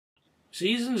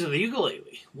Seasons of the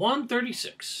Ukulele,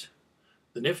 136,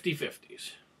 the Nifty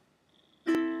Fifties.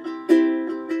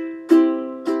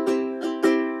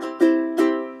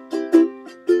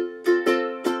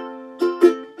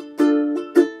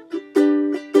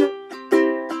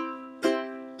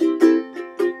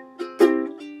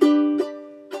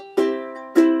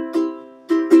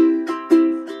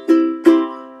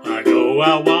 I go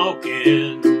out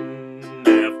walking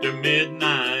after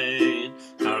midnight,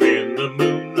 out in the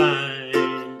moonlight,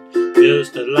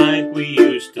 just like we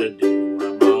used to do.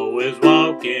 I'm always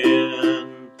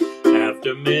walking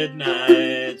after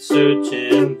midnight,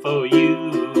 searching for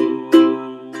you.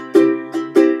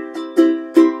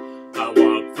 I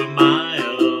walk for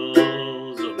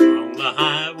miles along the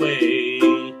highway,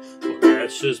 well,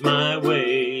 that's just my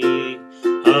way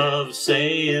of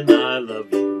saying I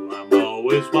love you. I'm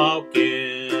always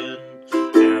walking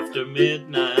after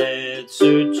midnight,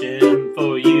 searching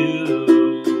for you.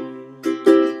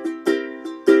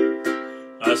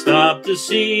 I stopped to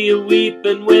see a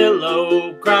weeping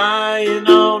willow crying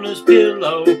on his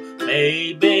pillow.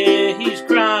 Maybe he's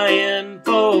crying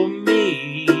for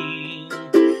me.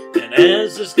 And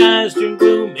as the skies turn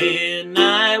gloomy,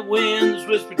 night winds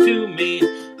whisper to me,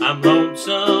 I'm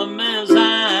lonesome as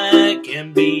I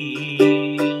can be.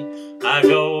 I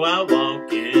go out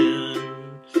walking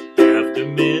after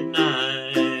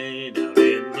midnight, out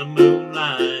in the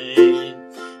moonlight,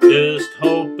 just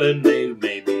hoping they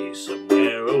may be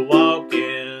somewhere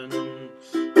walking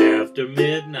after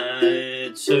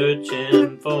midnight,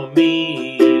 searching for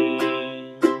me.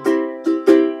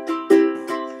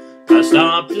 I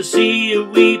stopped to see a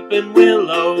weeping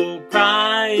willow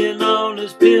crying on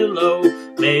his pillow.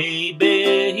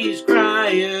 Maybe he's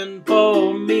crying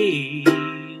for me.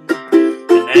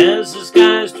 And as the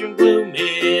skies turn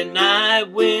gloomy,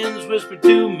 night winds whisper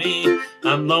to me,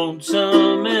 I'm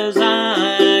lonesome as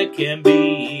I can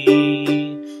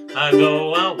be. I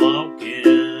go out walking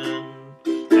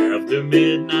after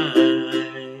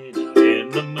midnight, out in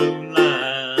the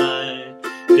moonlight,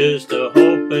 just a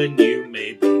hoping you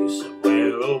may be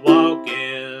somewhere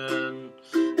walking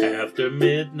after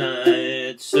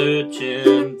midnight, searching